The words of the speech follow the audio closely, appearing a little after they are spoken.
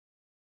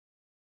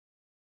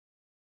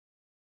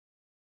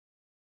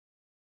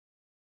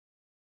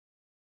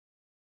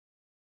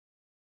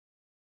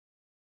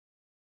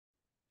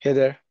Hey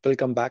there,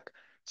 welcome back.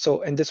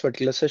 So in this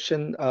particular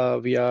session,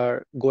 we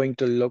are going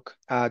to look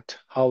at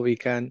how we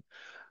can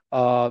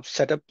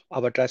set up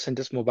our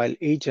Tricentis Mobile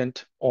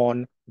Agent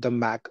on the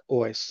Mac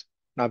OS.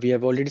 Now we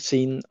have already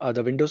seen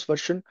the Windows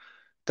version.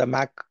 The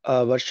Mac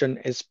version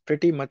is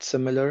pretty much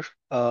similar.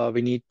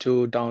 We need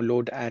to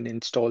download and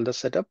install the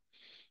setup,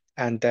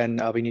 and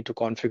then we need to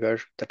configure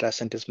the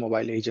Tricentis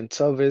Mobile Agent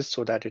service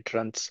so that it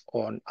runs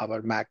on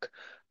our Mac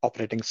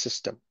operating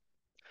system.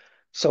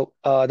 So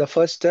the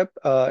first step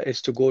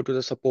is to go to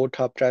the support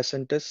hub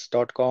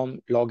tricentis.com,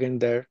 log in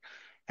there,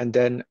 and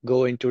then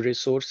go into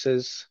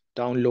resources,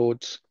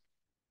 downloads,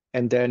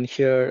 and then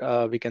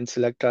here we can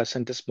select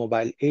Tricentis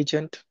Mobile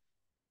Agent.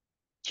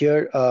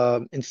 Here,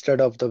 instead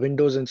of the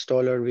Windows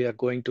installer, we are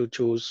going to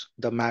choose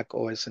the Mac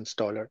OS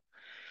installer.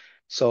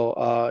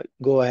 So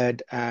go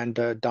ahead and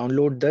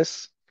download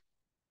this.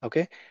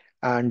 Okay.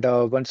 And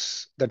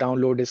once the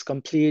download is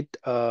complete,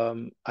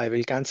 I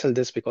will cancel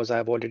this because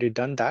I've already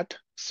done that.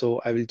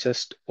 So I will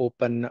just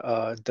open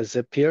the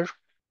zip here.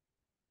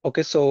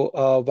 Okay,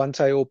 so once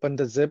I open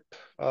the zip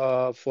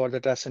for the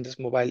Tricentis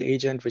Mobile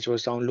Agent, which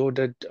was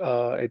downloaded,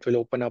 it will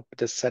open up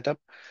this setup.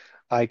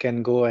 I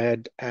can go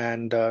ahead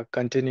and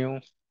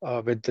continue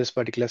with this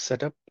particular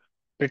setup,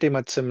 pretty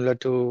much similar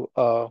to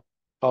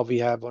how we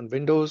have on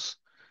Windows.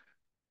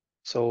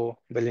 So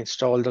we'll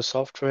install the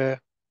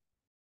software.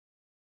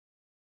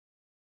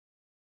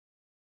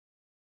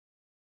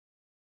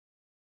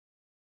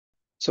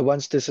 So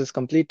once this is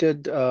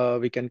completed,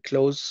 we can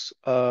close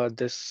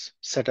this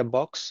setup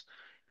box,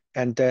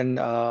 and then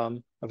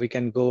we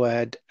can go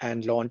ahead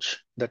and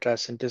launch the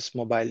Tricentis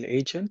Mobile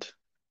Agent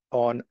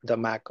on the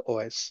Mac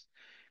OS.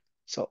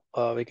 So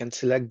we can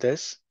select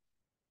this.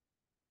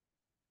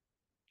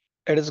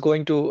 It is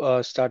going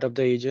to start up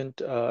the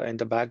agent in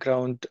the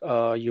background.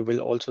 You will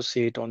also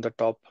see it on the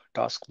top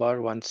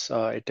taskbar. Once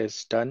it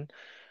is done,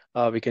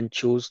 we can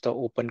choose the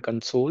Open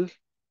Console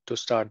to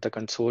start the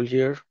console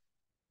here.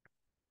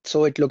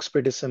 So it looks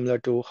pretty similar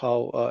to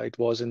how it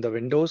was in the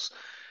Windows.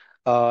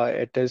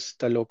 It is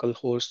the local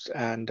host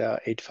and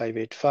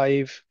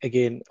 8585.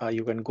 Again,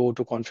 you can go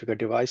to configure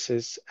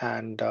devices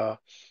and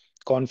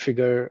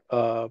configure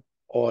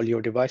all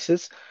your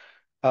devices.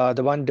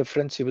 The one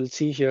difference you will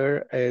see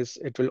here is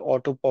it will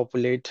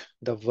auto-populate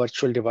the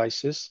virtual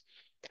devices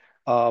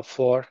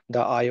for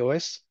the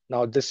iOS.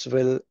 Now, this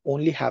will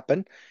only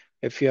happen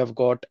if you have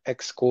got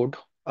Xcode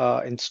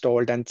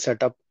installed and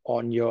set up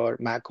on your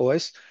Mac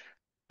OS,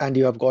 and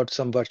you have got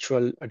some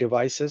virtual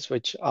devices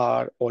which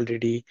are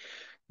already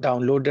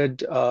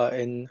downloaded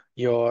in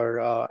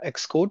your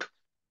Xcode,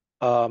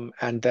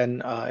 and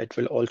then it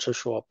will also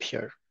show up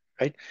here,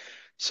 right?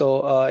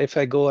 So if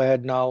I go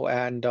ahead now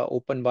and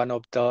open one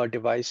of the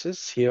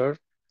devices here,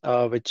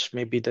 which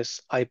may be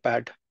this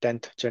iPad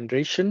 10th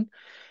generation,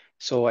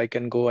 so I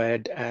can go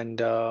ahead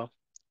and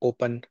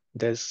open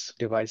this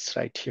device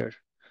right here.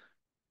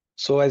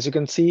 So as you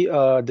can see,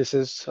 this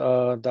is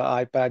the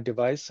iPad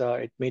device.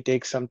 It may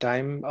take some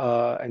time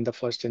in the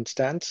first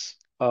instance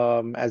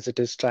as it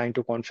is trying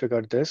to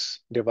configure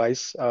this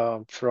device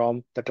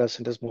from the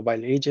Tricentis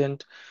Mobile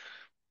Agent.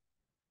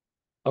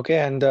 Okay,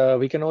 and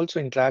we can also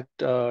interact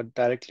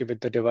directly with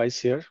the device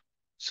here.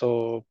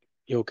 So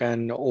you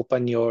can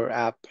open your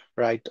app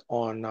right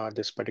on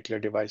this particular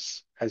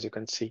device, as you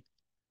can see.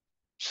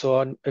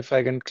 So if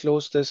I can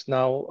close this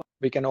now,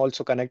 we can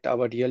also connect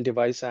our real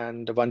device,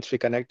 and once we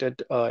connect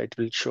it, it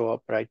will show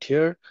up right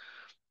here.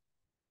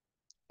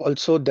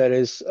 Also, there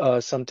is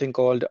something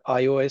called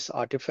iOS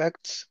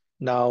artifacts.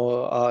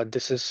 Now,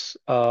 this is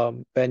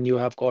when you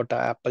have got an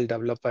Apple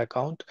developer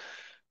account,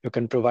 you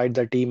can provide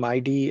the team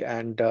ID,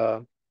 and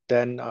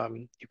then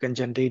you can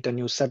generate a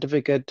new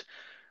certificate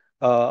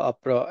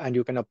and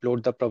you can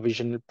upload the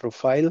provisional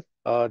profile.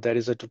 There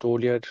is a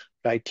tutorial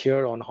right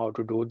here on how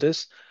to do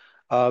this.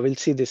 We'll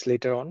see this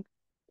later on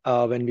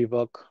when we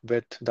work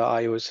with the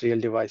iOS real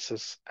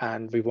devices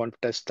and we want to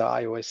test the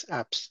iOS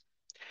apps.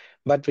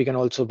 But we can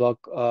also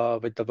work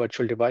with the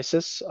virtual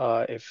devices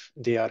if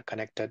they are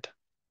connected.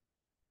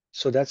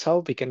 So that's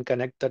how we can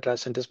connect the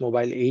Tricentis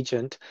Mobile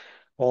Agent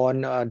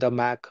on the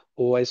Mac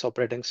OS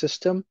operating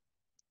system.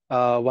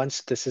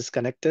 Once this is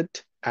connected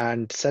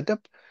and set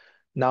up,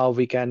 now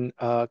we can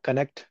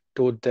connect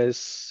to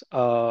this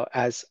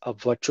as a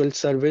virtual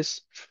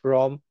service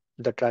from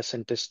the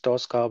Tricentis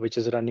Tosca, which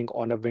is running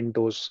on a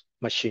Windows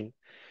machine.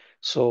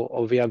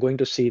 So we are going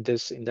to see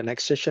this in the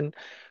next session.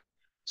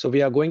 So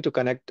we are going to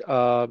connect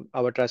our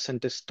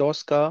Tricentis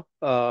Tosca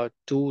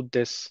to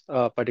this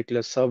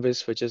particular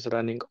service, which is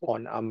running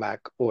on a Mac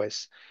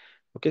OS.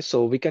 Okay,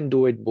 so we can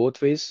do it both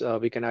ways.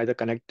 We can either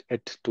connect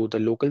it to the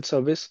local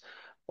service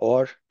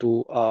or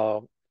to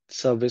a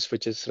service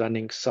which is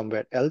running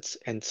somewhere else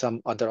in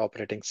some other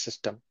operating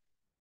system.